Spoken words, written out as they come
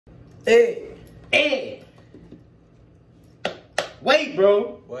Egg. Egg. Wait,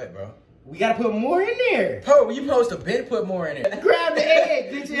 bro. What, bro? We gotta put more in there. Bro, you supposed to put more in it. Grab the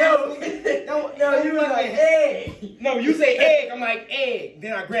egg, bitch. No, you was like egg. No, you say egg. I'm like egg.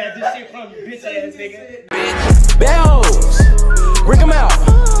 Then I grab this shit from you, bitch ass nigga. Bad hoes, bring them out.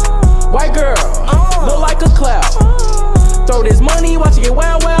 White girl, look like a cloud. Throw this money, watch it get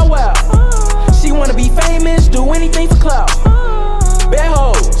wild, wild, wild. She wanna be famous, do anything for clout. Bad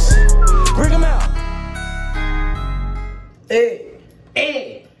hoes, bring them out. Egg.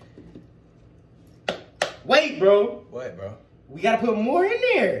 Egg. Wait, bro. What, bro? We gotta put more in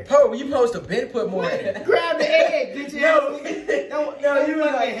there. Bro, you supposed to put more in it. Grab the egg, bitch. No, you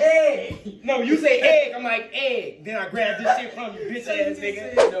was like egg. No, you say egg. I'm like egg. Then I grab this shit from you, bitch ass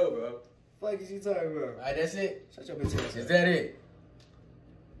nigga. No, bro. What is you talking about? Alright, that's it. Shut your bitch ass. Is that it?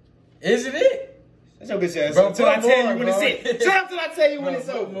 Is it it? Shut your bitch ass. Bro, Until I tell you when bro. it's it. Shut up till I tell you when it's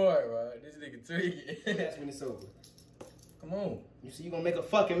Put over. more, bro. This nigga tweaking. That's when it's over. Come on. You see, you gonna make a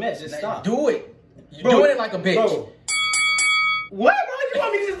fucking mess. Just stop. Do it. You Bro, doing it like a bitch. Bro. What, bro? You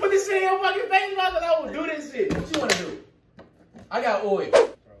want me to just put this shit in your fucking face, bro? Cause I will do this shit. What you wanna do? I got oil. Bro,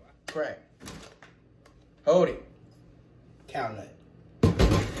 crack. Hold it. Cow nut.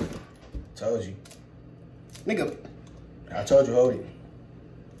 Told you. Nigga. I told you, hold it.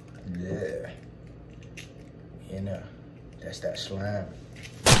 Yeah. You know, that's that slime.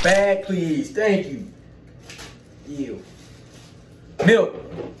 Bag, please. Thank you. Ew. Milk.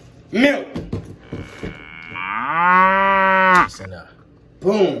 Milk. So now.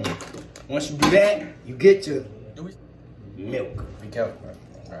 Boom. Once you do that, you get to Do it. milk. Be careful, bro.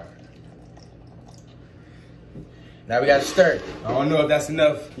 All right. Now we gotta stir it. I don't know if that's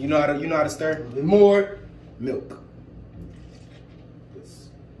enough. You know how to stir? A little bit more milk.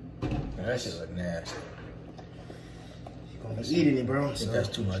 Man, that shit look nasty. You gonna be eating it, bro. I think that's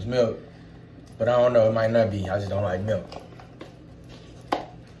too much milk. But I don't know, it might not be. I just don't like milk.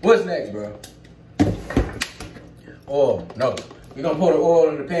 What's next, bro? Oil. No. We're gonna pour the oil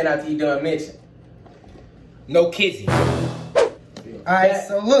in the pan after you done mixing. No kizzy. Alright,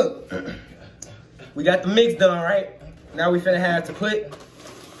 so look. We got the mix done, right? Now we finna have to put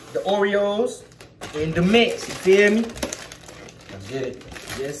the Oreos in the mix. You feel me? Let's get it.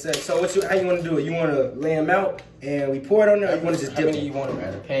 Yes, sir. So how you wanna do it? You wanna lay them out and we pour it on there, or you wanna just dip How many it? you want in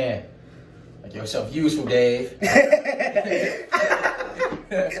a pan? Like yourself useful, Dave. Yeah,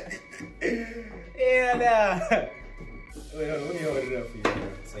 nah. Wait, hold on, let me hold it up for you,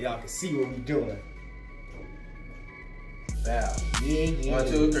 man, so y'all can see what we doing. Wow. Yeah. 1,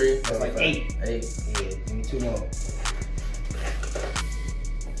 2, 3. That's like 8. 8. Yeah, give me 2 more.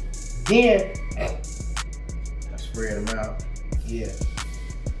 Then, I spread them out. yeah.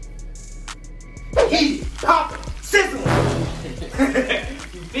 Heat, pop, sizzle.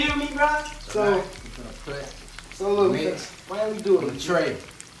 You feel me, bro? So now you finna so look, mix why don't we do put it? on the tray.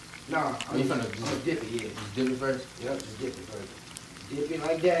 Nah, Oh, you finna just dip it, yeah. Just dip it first? Yep, just dip it first. Dip it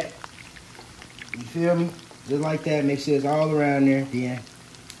like that. You feel me? Just like that. Make sure it's all around there. Then,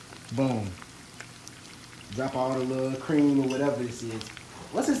 boom. Drop all the little cream or whatever this is.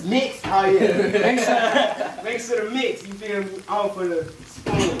 What's this mix? Oh yeah. Make sure the mix. You feel me? Off of the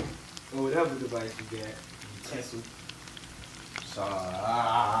spoon or whatever device you got. Utensil. So,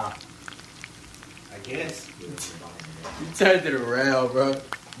 I guess. You turned it around, bro.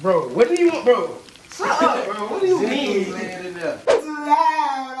 Bro, what do you want, bro? Shut up, bro. What do you mean? Laying it up. Too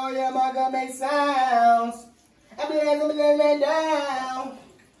loud, oh yeah, my gun make sounds. I be laying down.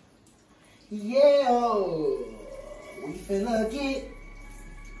 Yeah, we finna get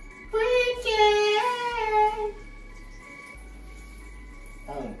freaking.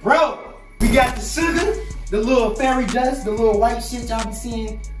 Oh, bro, we got the sugar, the little fairy dust, the little white shit y'all be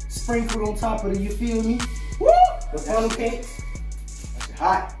seeing sprinkled on top of the, you feel me? Woo! The funnel cakes. That's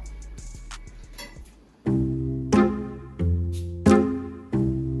hot.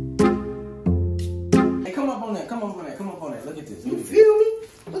 You feel me?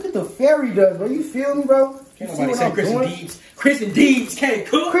 Look at the fairy dust, bro. You feel me, bro? Can't nobody say Chris and Deebs. Chris and Deebs can't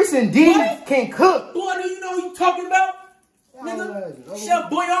cook. Chris and Deebs can't cook. Boy, do you know what you talking about? Nigga, Chef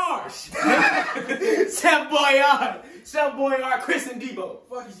Boyardee. Chef Boyardee. Chef Boyardee, Chris and Debo.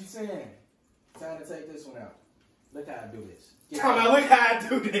 What is you saying? Time to take this one out. Look how I do this. Look how I do this. Look how I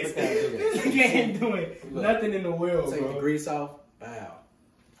do this. This nigga ain't doing nothing in the world, Take bro. the grease off. Wow.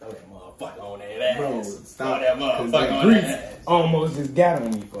 Throw that motherfucker on that ass. Bro, Throw stop. that motherfucker That on grease that ass. almost just got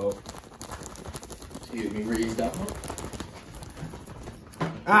on me, folks. Excuse me, Reese.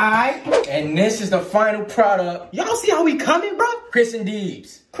 Alright. And this is the final product. Y'all see how we coming, bro? Chris and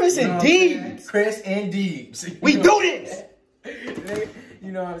Deebs. Chris and Deebs. Chris and Deebs. We do this. You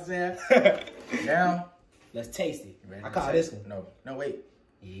You know what I'm saying? Now, let's taste it. Ready I to call taste this it? one. No, wait.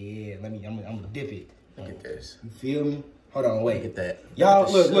 Yeah, I'm gonna dip it. Look at this. You feel me? Hold on, wait. Look at that.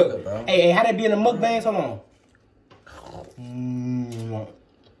 Y'all, Look at the look. sugar, bro. Hey, how that be in the mukbangs? Hold on.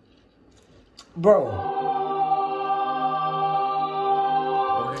 Bro.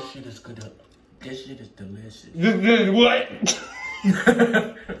 Oh, this shit is good. This shit is delicious. This is what?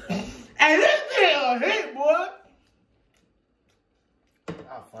 Hey, this shit a hit, boy.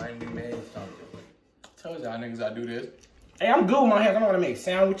 I finally made something. Told y'all niggas I do this. Hey, I'm good with my hands. I know how to make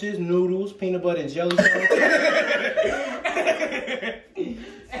sandwiches, noodles, peanut butter and jelly sandwiches.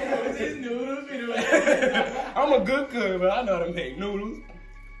 I'm a good cook, but I know how to make noodles.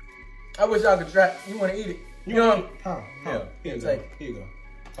 I wish y'all could try. You wanna eat it? You know? Yeah. Here you go. Take. Here you go.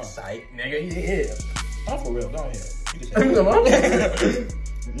 Huh. Sight, nigga. Yeah. I'm for real. Go ahead. You can say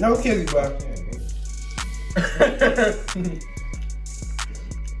no kisses, bro.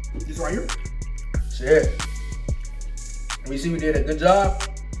 This right here? Shit. We see we did a good job.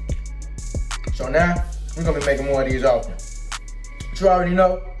 So now, we're gonna be making more of these often. But you already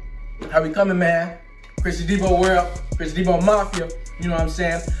know how we coming, man. Called Debo World, Called Debo Mafia, you know what I'm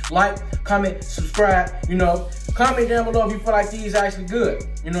saying? Like, comment, subscribe, you know. Comment down below if you feel like these are actually good.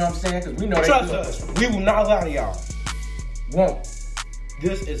 You know what I'm saying? Because we know they Trust good. us. We will not lie to y'all. Won't.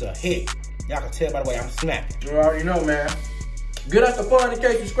 This is a hit. Y'all can tell by the way I'm snapping. You already know, man. Get us to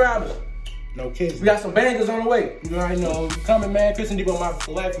 400K subscribers. No kids. We got some bangers on the way. You already know. Coming, man. Called Debo Mafia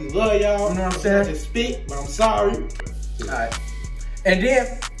for life. We love y'all. You know what I'm saying? I just spit, but I'm sorry. Alright. And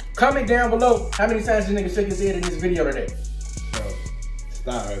then, comment down below how many times this nigga shook his head in this video today. Bro,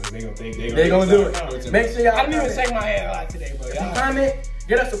 stop. They gonna think They gonna do it. Make sure y'all I didn't even shake my head a lot today, bro. If you comment,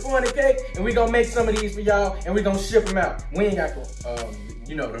 get us to 400K, and we gonna make some of these for y'all, and we gonna ship them out. We ain't got,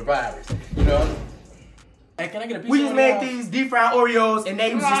 you know, the virus, you know? Hey, can I get a piece We of just one made of these deep fried Oreos, and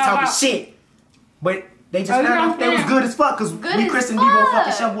they was just talking shit. But they just found out they was good as fuck, because we Called Debo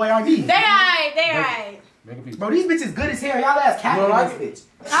fucking Chef Boy RB. They alright. Make a piece. Bro, these bitches good as hell. Y'all ass cat like this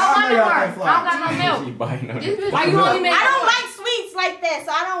bitch. I don't y'all want can't it. I don't got no milk. This bitch- Why you only make I don't like sweets like that,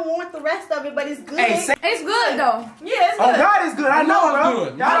 so I don't want the rest of it, but it's good. Hey, say, It's good though. Yeah, it's oh good. God, it's good. I know, bro.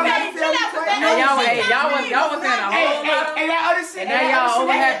 Good. Y'all Okay, don't chill out with that. Y'all was saying a whole lot. Hey, that other shit. And now y'all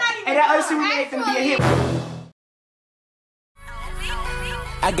over here. Hey, that other shit we made finna be a hit.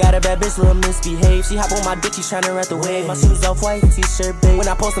 I got a bad bitch, little misbehave. She hop on my dick, she tryna rent the wave. My shoes off white, t-shirt big. When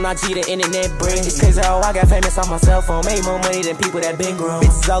I post on IG, the internet break. It's crazy how I got famous off my cell phone. Made more money than people that been grown.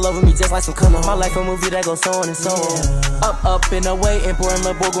 Bitches all over me just like some cologne. My life a movie that goes so on and so on. Up and away, important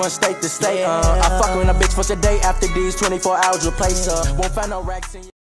little boy going state to state. I fuck with a bitch for today after these 24 hours replace her. Won't find no racks in